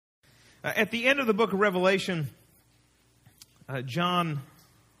At the end of the book of Revelation, John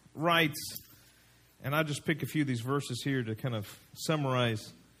writes, and I'll just pick a few of these verses here to kind of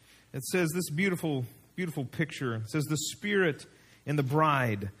summarize. It says this beautiful, beautiful picture. It says, the Spirit and the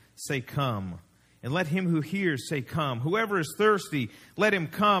bride say, come. And let him who hears say, come. Whoever is thirsty, let him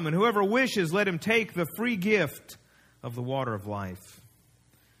come. And whoever wishes, let him take the free gift of the water of life.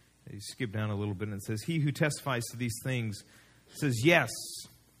 You skip down a little bit and it says, he who testifies to these things says, yes,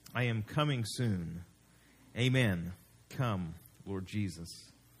 I am coming soon. Amen. Come, Lord Jesus.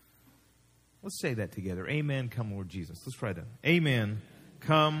 Let's say that together. Amen. Come, Lord Jesus. Let's try that. Amen.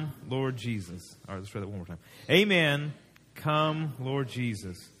 Come, Lord Jesus. All right, let's try that one more time. Amen. Come, Lord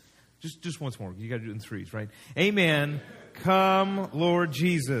Jesus. Just once more. You got to do it in threes, right? Amen. Come, Lord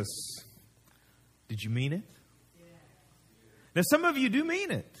Jesus. Did you mean it? Now, some of you do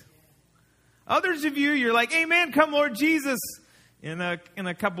mean it. Others of you, you're like, amen, come, Lord Jesus, in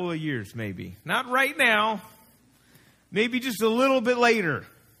a couple of years, maybe. Not right now. Maybe just a little bit later.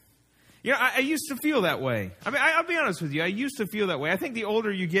 You know, I used to feel that way. I mean, I'll be honest with you. I used to feel that way. I think the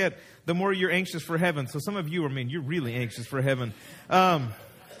older you get, the more you're anxious for heaven. So some of you, you're really anxious for heaven.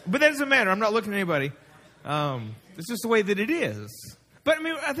 But that doesn't matter. I'm not looking at anybody. It's just the way that it is. But I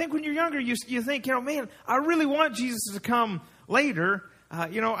mean, I think when you're younger, you think, man, I really want Jesus to come later.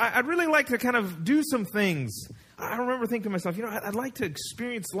 I'd really like to kind of do some things. I remember thinking to myself, I'd like to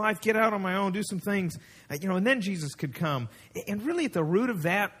experience life, get out on my own, do some things, and then Jesus could come. And really at the root of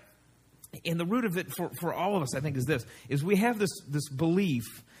that, and the root of it for all of us, I think, is we have this belief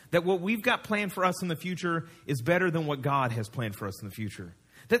that what we've got planned for us in the future is better than what God has planned for us in the future.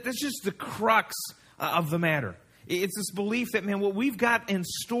 That's just the crux of the matter. It's this belief that, what we've got in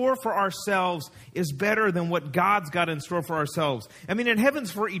store for ourselves is better than what God's got in store for ourselves. In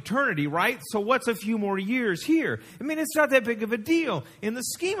heaven's for eternity, right? So what's a few more years here? It's not that big of a deal in the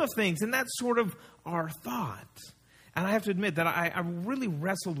scheme of things. And that's sort of our thought. And I have to admit that I really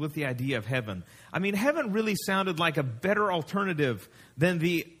wrestled with the idea of heaven. Heaven really sounded like a better alternative than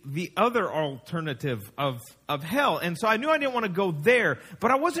the other alternative of hell. And so I knew I didn't want to go there,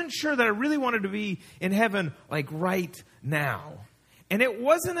 but I wasn't sure that I really wanted to be in heaven like right now. And it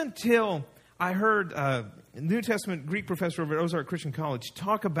wasn't until I heard a New Testament Greek professor over at Ozark Christian College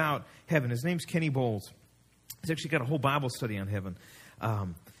talk about heaven. His name's Kenny Bowles. He's actually got a whole Bible study on heaven.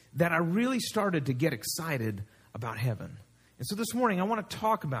 That I really started to get excited about heaven. And so this morning I want to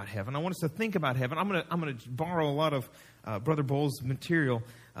talk about heaven. I want us to think about heaven. I'm going to borrow a lot of Brother Bowles' material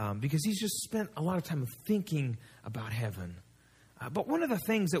because he's just spent a lot of time thinking about heaven. But one of the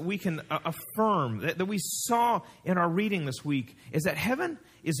things that we can affirm, that we saw in our reading this week, is that heaven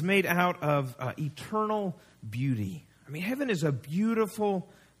is made out of eternal beauty. Heaven is a beautiful,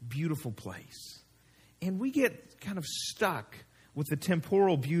 beautiful place. And we get kind of stuck with the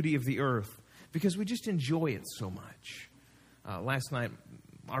temporal beauty of the earth because we just enjoy it so much. Last night,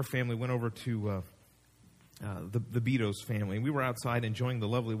 our family went over to the Betos family. We were outside enjoying the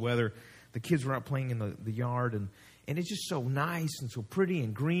lovely weather. The kids were out playing in the yard, and it's just so nice and so pretty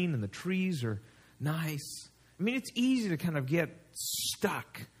and green, and the trees are nice. It's easy to kind of get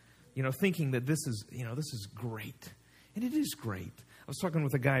stuck, thinking that this is great. And it is great. I was talking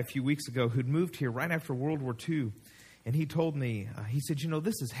with a guy a few weeks ago who'd moved here right after World War II. And he told me, he said,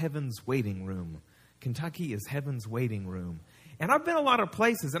 this is heaven's waiting room. Kentucky is heaven's waiting room. And I've been a lot of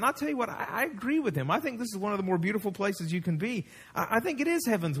places, and I'll tell you what, I agree with him. I think this is one of the more beautiful places you can be. I think it is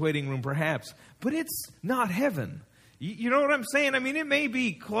heaven's waiting room, perhaps, but it's not heaven. You know what I'm saying? It may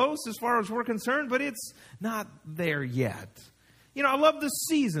be close as far as we're concerned, but it's not there yet. I love the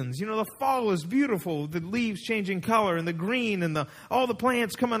seasons. The fall is beautiful, the leaves changing color, and the green, and all the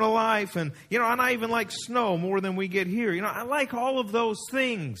plants coming to life. And, and I even like snow more than we get here. I like all of those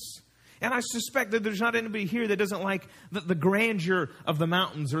things. And I suspect that there's not anybody here that doesn't like the grandeur of the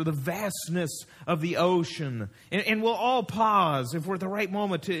mountains or the vastness of the ocean. And we'll all pause if we're at the right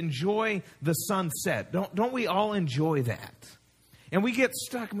moment to enjoy the sunset. Don't we all enjoy that? And we get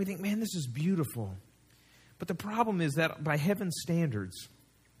stuck and we think, man, this is beautiful. But the problem is that by heaven's standards,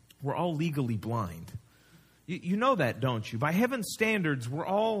 we're all legally blind. You know that, don't you? By heaven's standards, we're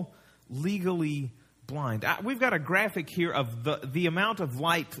all legally blind. We've got a graphic here of the amount of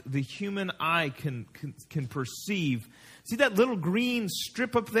light the human eye can perceive. See that little green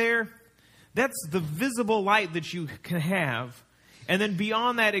strip up there? That's the visible light that you can have. And then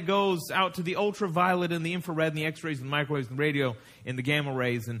beyond that, it goes out to the ultraviolet and the infrared and the X-rays and the microwaves and the radio and the gamma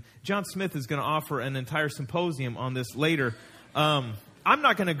rays. And John Smith is going to offer an entire symposium on this later. I'm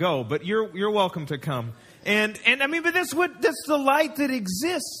not going to go, but you're welcome to come. And but that's the light that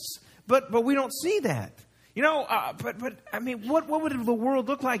exists. But we don't see that. But I mean, what would the world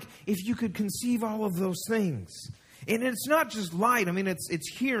look like if you could conceive all of those things? And it's not just light. I mean, it's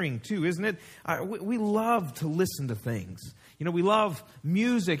hearing too, isn't it? We love to listen to things. We love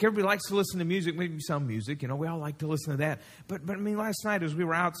music. Everybody likes to listen to music, maybe some music. We all like to listen to that. But I mean, last night as we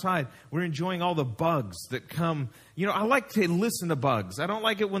were outside, we were enjoying all the bugs that come. I like to listen to bugs. I don't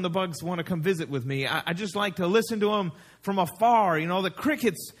like it when the bugs want to come visit with me. I just like to listen to them from afar. The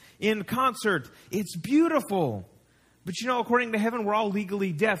crickets in concert. It's beautiful. But according to heaven, we're all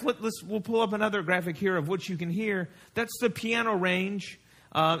legally deaf. We'll pull up another graphic here of what you can hear. That's the piano range.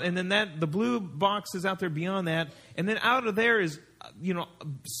 And then the blue box is out there beyond that. And then out of there is,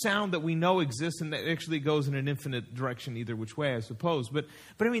 sound that we know exists, and that actually goes in an infinite direction either which way, I suppose. But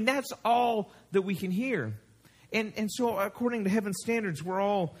I mean, that's all that we can hear. And so according to heaven's standards, we're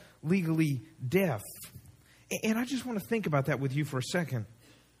all legally deaf. And I just want to think about that with you for a second.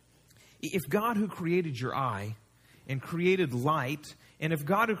 If God who created your eye and created light, and if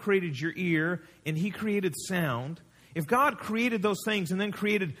God who created your ear and He created sound, if God created those things and then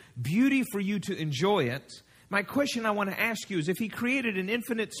created beauty for you to enjoy it, my question I want to ask you is, if He created an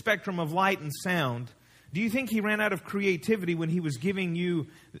infinite spectrum of light and sound, do you think He ran out of creativity when He was giving you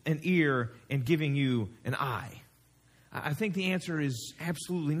an ear and giving you an eye? I think the answer is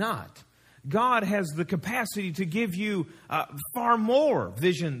absolutely not. God has the capacity to give you far more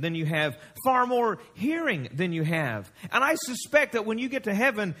vision than you have, far more hearing than you have. And I suspect that when you get to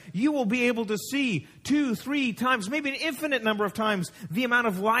heaven, you will be able to see 2, 3 times, maybe an infinite number of times, the amount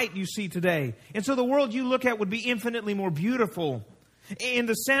of light you see today. And so the world you look at would be infinitely more beautiful. And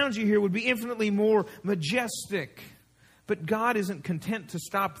the sounds you hear would be infinitely more majestic. But God isn't content to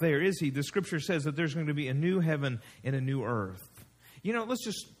stop there, is He? The Scripture says that there's going to be a new heaven and a new earth. Let's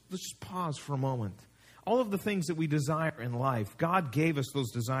just pause for a moment. All of the things that we desire in life, God gave us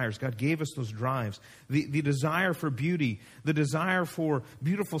those desires. God gave us those drives. The desire for beauty, the desire for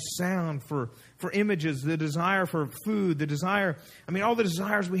beautiful sound, for images, the desire for food, all the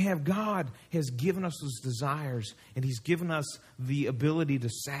desires we have, God has given us those desires, and He's given us the ability to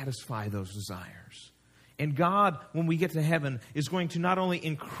satisfy those desires. And God, when we get to heaven, is going to not only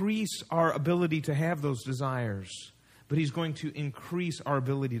increase our ability to have those desires, but He's going to increase our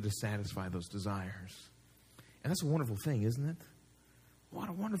ability to satisfy those desires. And that's a wonderful thing, isn't it? What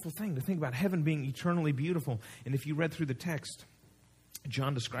a wonderful thing to think about heaven being eternally beautiful. And if you read through the text,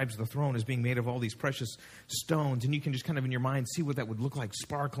 John describes the throne as being made of all these precious stones. And you can just kind of in your mind see what that would look like,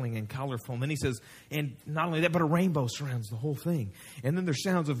 sparkling and colorful. And then he says, and not only that, but a rainbow surrounds the whole thing. And then there's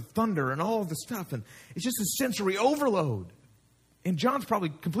sounds of thunder and all of the stuff. And it's just a sensory overload. And John's probably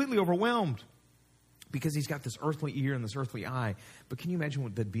completely overwhelmed, because he's got this earthly ear and this earthly eye. But can you imagine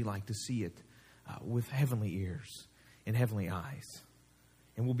what that'd be like to see it with heavenly ears and heavenly eyes?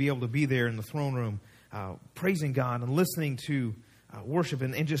 And we'll be able to be there in the throne room, praising God and listening to worship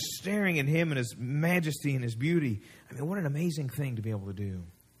and just staring at Him and His majesty and His beauty. I mean, what an amazing thing to be able to do.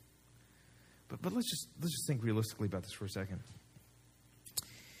 But let's just think realistically about this for a second.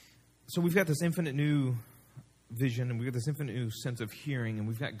 So we've got this infinite new vision, and we've got this infinite new sense of hearing, and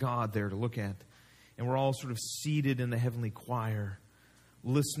we've got God there to look at. And we're all sort of seated in the heavenly choir,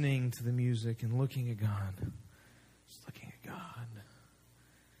 listening to the music and looking at God. Just looking at God.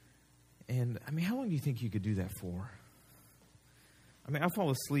 And, I mean, how long do you think you could do that for? I mean, I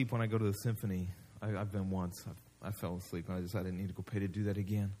fall asleep when I go to the symphony. I've been once. I fell asleep, and I decided I didn't need to go pay to do that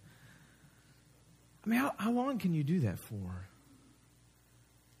again. I mean, how long can you do that for?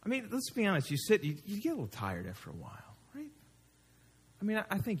 I mean, let's be honest. You get a little tired after a while, right? I mean,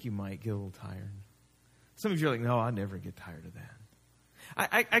 I think you might get a little tired. Some of you are like, no, I never get tired of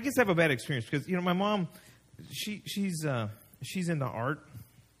that. I guess I have a bad experience because, my mom, she's into art.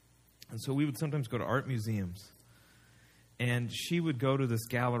 And so we would sometimes go to art museums. And she would go to this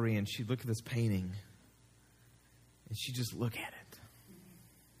gallery and she'd look at this painting. And she'd just look at it.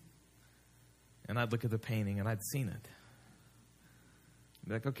 And I'd look at the painting and I'd seen it. I'd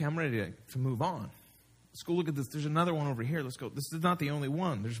be like, okay, I'm ready to move on. Let's go look at this. There's another one over here. Let's go. This is not the only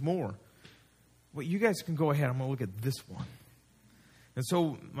one. There's more. Well, you guys can go ahead. I'm going to look at this one. And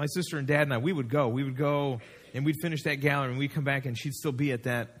so my sister and dad and I, we would go and we'd finish that gallery and we'd come back and she'd still be at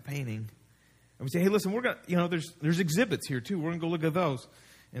that painting. And we'd say, hey, listen, we're going to, there's exhibits here too. We're going to go look at those.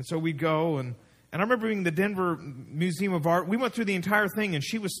 And so we'd go and I remember being the Denver Museum of Art. We went through the entire thing and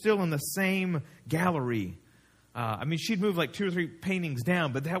she was still in the same gallery. She'd moved like 2 or 3 paintings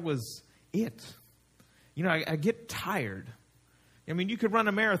down, but that was it. I get tired. I mean, you could run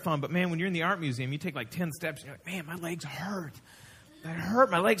a marathon, but man, when you're in the art museum, you take like 10 steps and you're like, man, my legs hurt. That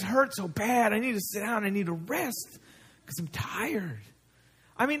hurt. My legs hurt so bad. I need to sit down. I need to rest because I'm tired.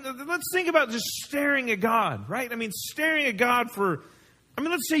 I mean, let's think about just staring at God, right? I mean, staring at God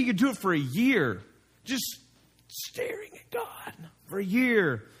let's say you could do it for a year. Just staring at God for a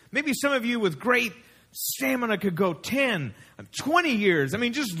year. Maybe some of you with great stamina could go 10, 20 years. I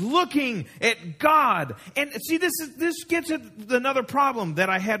mean, just looking at God. And see, this gets at another problem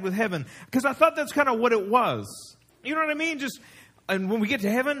that I had with heaven. Because I thought that's kind of what it was. You know what I mean? And when we get to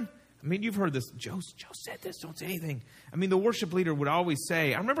heaven, I mean, you've heard this. Joe said this, don't say anything. I mean, the worship leader would always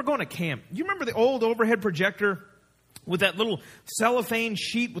say, I remember going to camp. You remember the old overhead projector with that little cellophane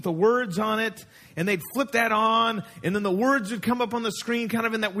sheet with the words on it? And they'd flip that on, and then the words would come up on the screen kind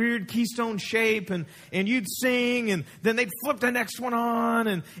of in that weird keystone shape, and you'd sing, and then they'd flip the next one on,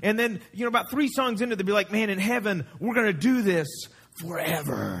 and then, about 3 songs into it, they'd be like, man, in heaven, we're going to do this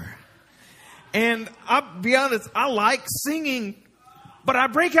forever. And I'll be honest, I like singing, but I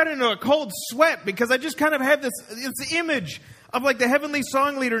break out into a cold sweat because I just kind of have this image of like the heavenly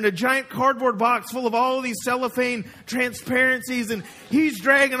song leader in a giant cardboard box full of all of these cellophane transparencies, and he's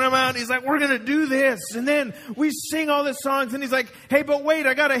dragging them out, and he's like, we're going to do this. And then we sing all the songs, and he's like, hey, but wait,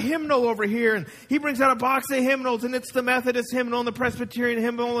 I got a hymnal over here. And he brings out a box of hymnals, and it's the Methodist hymnal, and the Presbyterian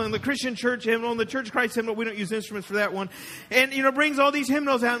hymnal, and the Christian Church hymnal, and the Church of Christ hymnal. We don't use instruments for that one. And, brings all these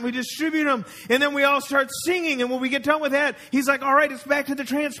hymnals out, and we distribute them. And then we all start singing, and when we get done with that, he's like, all right, it's back to the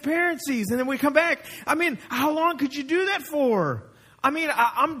transparencies. And then we come back. I mean, how long could you do that for? I mean,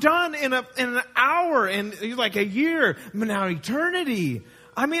 I'm done in an hour, and like a year, now eternity.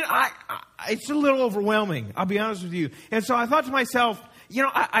 I mean, it's a little overwhelming, I'll be honest with you. And so I thought to myself,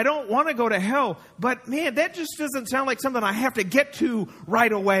 I don't want to go to hell, but man, that just doesn't sound like something I have to get to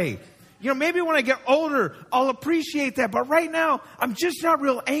right away. Maybe when I get older, I'll appreciate that. But right now, I'm just not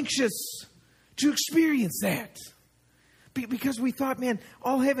real anxious to experience that. Because we thought, man,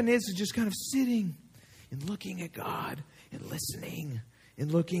 all heaven is just kind of sitting and looking at God and listening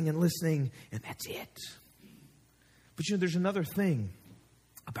and looking and listening, and that's it. But there's another thing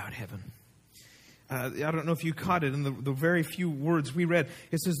about heaven. I don't know if you caught it in the very few words we read.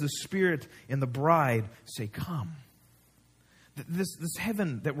 It says the Spirit and the bride say, come. This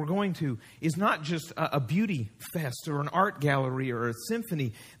heaven that we're going to is not just a beauty fest or an art gallery or a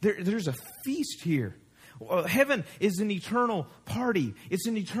symphony. There's a feast here. Heaven is an eternal party. It's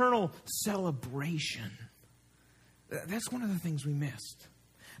an eternal celebration. That's one of the things we missed.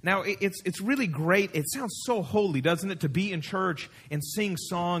 Now, it's really great. It sounds so holy, doesn't it, to be in church and sing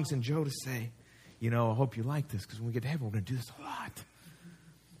songs and Joe to say, I hope you like this because when we get to heaven, we're going to do this a lot.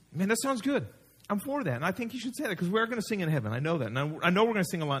 Man, that sounds good. I'm for that. And I think you should say that because we're going to sing in heaven. I know that. And I know we're going to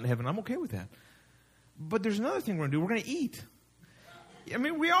sing a lot in heaven. I'm okay with that. But there's another thing we're going to do. We're going to eat. I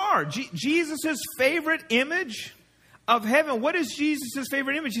mean, we are. Jesus' favorite image of heaven. What is Jesus'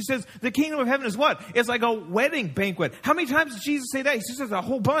 favorite image? He says the kingdom of heaven is what? It's like a wedding banquet. How many times does Jesus say that? He says a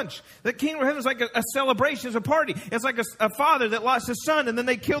whole bunch. The kingdom of heaven is like a celebration. It's a party. It's like a father that lost his son, and then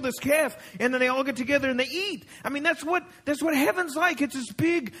they kill this calf, and then they all get together and they eat. I mean, that's what heaven's like. It's this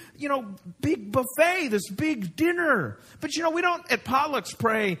big, big buffet, this big dinner. But we don't at potlucks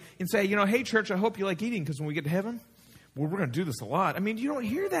pray and say, hey church, I hope you like eating because when we get to heaven, we're going to do this a lot. I mean, you don't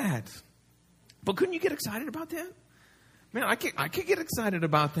hear that. But couldn't you get excited about that? Man, I could get excited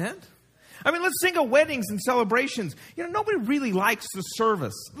about that. I mean, let's think of weddings and celebrations. Nobody really likes the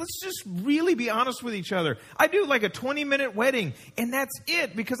service. Let's just really be honest with each other. I do like a 20-minute wedding, and that's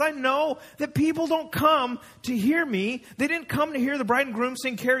it, because I know that people don't come to hear me. They didn't come to hear the bride and groom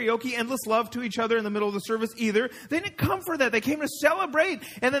sing karaoke, endless love to each other in the middle of the service either. They didn't come for that. They came to celebrate,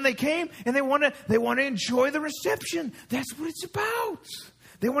 and then they came, and they want to enjoy the reception. That's what it's about.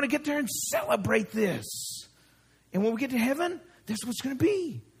 They want to get there and celebrate this. And when we get to heaven, that's what's going to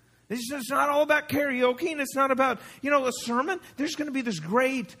be. It's not all about karaoke, and it's not about, a sermon. There's going to be this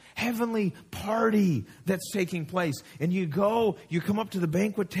great heavenly party that's taking place. And you come up to the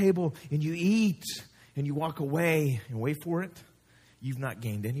banquet table, and you eat, and you walk away, and wait for it, you've not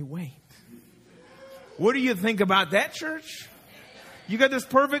gained any weight. What do you think about that, church? You got this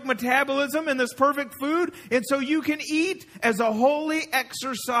perfect metabolism and this perfect food, and so you can eat as a holy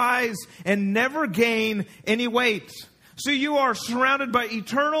exercise and never gain any weight. So you are surrounded by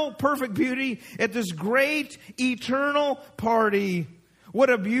eternal, perfect beauty at this great, eternal party. What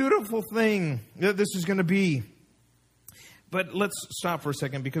a beautiful thing that this is going to be. But let's stop for a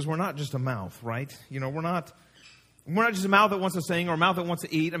second, because we're not just a mouth, right? We're not just a mouth that wants to sing or a mouth that wants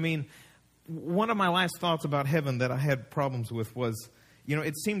to eat. I mean, one of my last thoughts about heaven that I had problems with was,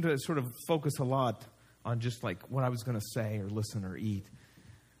 it seemed to sort of focus a lot on just like what I was going to say or listen or eat.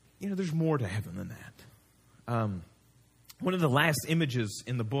 There's more to heaven than that. One of the last images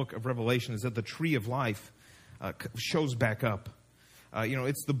in the book of Revelation is that the tree of life shows back up.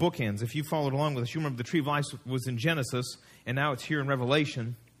 It's the bookends. If you followed along with us, you remember the tree of life was in Genesis, and now it's here in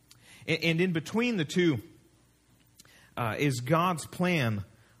Revelation. And in between the two is God's plan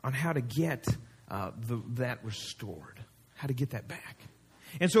on how to get that restored, how to get that back.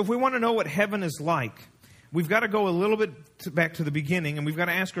 And so if we want to know what heaven is like, we've got to go a little bit back to the beginning, and we've got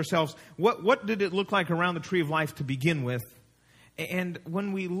to ask ourselves, what did it look like around the tree of life to begin with? And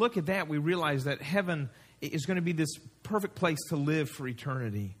when we look at that, we realize that heaven is going to be this perfect place to live for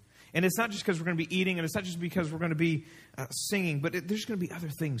eternity. And it's not just because we're going to be eating, and it's not just because we're going to be singing, but there's going to be other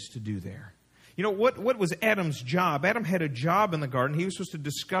things to do there. You know, what was Adam's job? Adam had a job in the garden. He was supposed to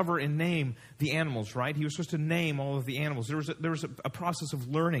discover and name the animals, right? He was supposed to name all of the animals. There was a process of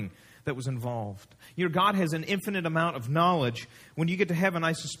learning that was involved. You know, God has an infinite amount of knowledge. When you get to heaven,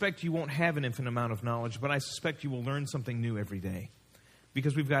 I suspect you won't have an infinite amount of knowledge, but I suspect you will learn something new every day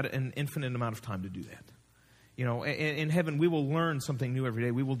because we've got an infinite amount of time to do that. You know, in heaven, we will learn something new every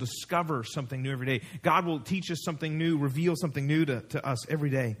day. We will discover something new every day. God will teach us something new, reveal something new to us every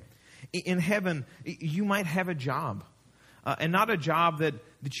day. In heaven, you might have a job, and not a job that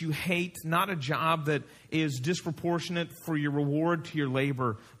you hate, not a job that is disproportionate for your reward to your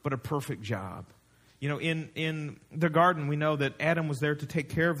labor, but a perfect job. You know, in the garden, we know that Adam was there to take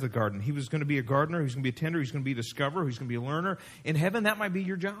care of the garden. He was going to be a gardener, he was going to be a tender, he was going to be a discoverer, he was going to be a learner. In heaven, that might be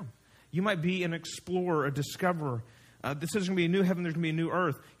your job. You might be an explorer, a discoverer. This is going to be a new heaven, there's going to be a new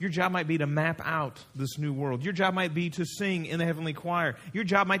earth. Your job might be to map out this new world. Your job might be to sing in the heavenly choir. Your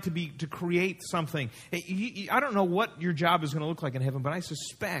job might be to create something. I don't know what your job is going to look like in heaven, but I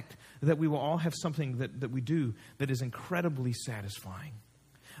suspect that we will all have something that we do that is incredibly satisfying.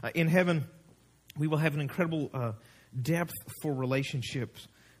 In heaven, we will have an incredible depth for relationships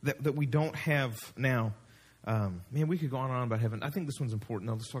that we don't have now. Man, we could go on and on about heaven. I think this one's important.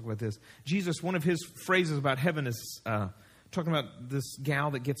 Now, let's talk about this. Jesus, one of his phrases about heaven is talking about this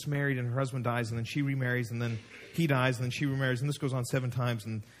gal that gets married and her husband dies, and then she remarries, and then he dies, and then she remarries, and this goes on 7 times,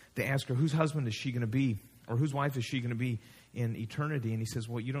 and they ask her, whose husband is she going to be, or whose wife is she going to be in eternity? And he says,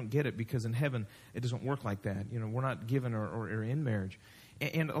 well, you don't get it, because in heaven, it doesn't work like that. You know, we're not given or in marriage.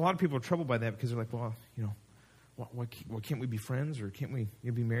 And a lot of people are troubled by that, because they're like, well, you know, why can't we be friends, or can't we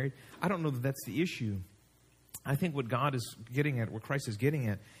be married? I don't know that that's the issue. I think what God is getting at, what Christ is getting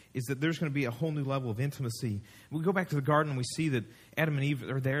at, is that there's going to be a whole new level of intimacy. We go back to the garden and we see that Adam and Eve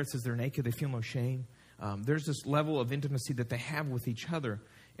are there. It says they're naked. They feel no shame. There's this level of intimacy that they have with each other.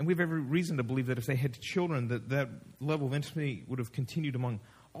 And we have every reason to believe that if they had children, that level of intimacy would have continued among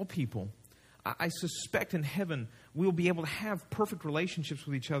all people. I suspect in heaven we'll be able to have perfect relationships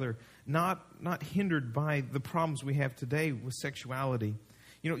with each other, not hindered by the problems we have today with sexuality.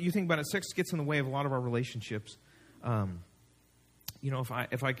 You know, you think about it, sex gets in the way of a lot of our relationships. You know,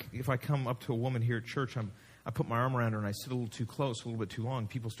 if I come up to a woman here at church, I put my arm around her and I sit a little too close, a little bit too long.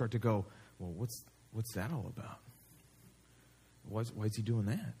 People start to go, well, what's that all about? Why is he doing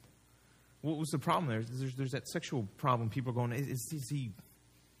that? What was the problem there? There's that sexual problem. People are going, is he?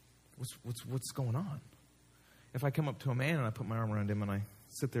 What's going on? If I come up to a man and I put my arm around him and I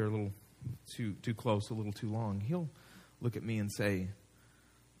sit there a little too close, a little too long, he'll look at me and say,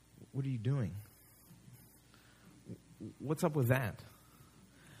 what are you doing? What's up with that?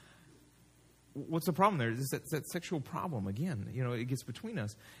 What's the problem there? Is that sexual problem again? You know, it gets between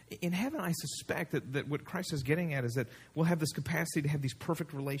us. In heaven, I suspect that what Christ is getting at is that we'll have this capacity to have these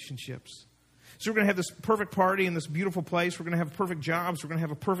perfect relationships. So we're going to have this perfect party in this beautiful place. We're going to have perfect jobs. We're going to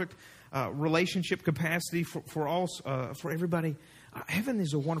have a perfect relationship capacity for everybody. Heaven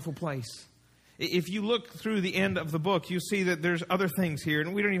is a wonderful place. If you look through the end of the book, you see that there's other things here.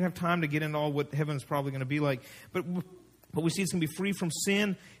 And we don't even have time to get into all what heaven is probably going to be like. But we see it's going to be free from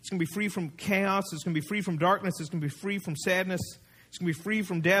sin. It's going to be free from chaos. It's going to be free from darkness. It's going to be free from sadness. It's going to be free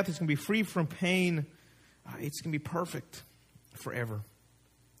from death. It's going to be free from pain. It's going to be perfect forever.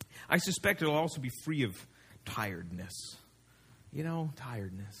 I suspect it'll also be free of tiredness. You know,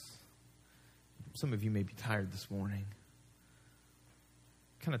 tiredness. Some of you may be tired this morning.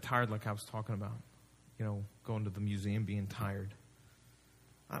 Kind of tired like I was talking about, you know, going to the museum, being tired.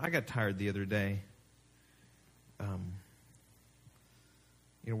 I got tired the other day. You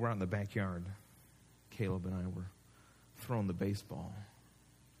know, we're out in the backyard. Caleb and I were throwing the baseball.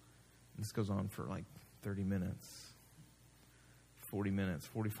 This goes on for like 30 minutes, 40 minutes,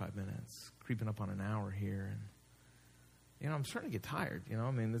 45 minutes, creeping up on an hour here. And, you know, I'm starting to get tired. You know,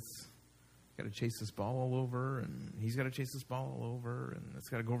 I mean, it's got to chase this ball all over, and he's got to chase this ball all over, and it's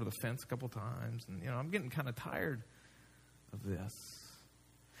got to go over the fence a couple times. And, you know, I'm getting kind of tired of this.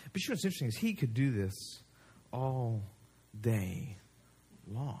 But you know what's interesting is he could do this all day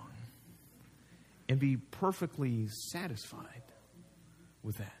long and be perfectly satisfied.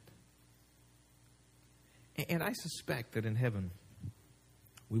 with that. And I suspect that in heaven,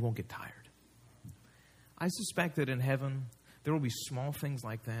 we won't get tired. I suspect that in heaven, there will be small things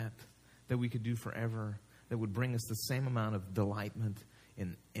like that we could do forever that would bring us the same amount of delightment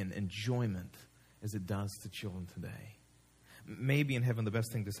and enjoyment as it does to children today. Maybe in heaven, the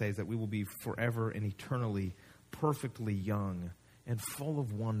best thing to say is that we will be forever and eternally perfectly young and full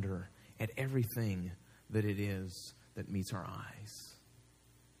of wonder at everything that it is that meets our eyes.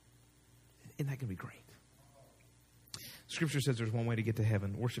 Isn't that going to be great? Scripture says there's one way to get to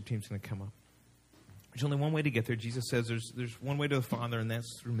heaven. Worship team's going to come up. There's only one way to get there. Jesus says there's one way to the Father, and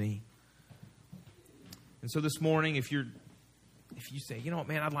that's through me. And so this morning, if you say, you know what,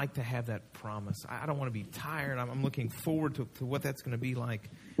 man, I'd like to have that promise. I don't want to be tired. I'm looking forward to what that's going to be like.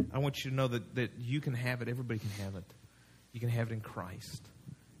 I want you to know that you can have it. Everybody can have it. You can have it in Christ.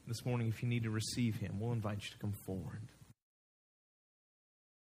 This morning, if you need to receive Him, we'll invite you to come forward.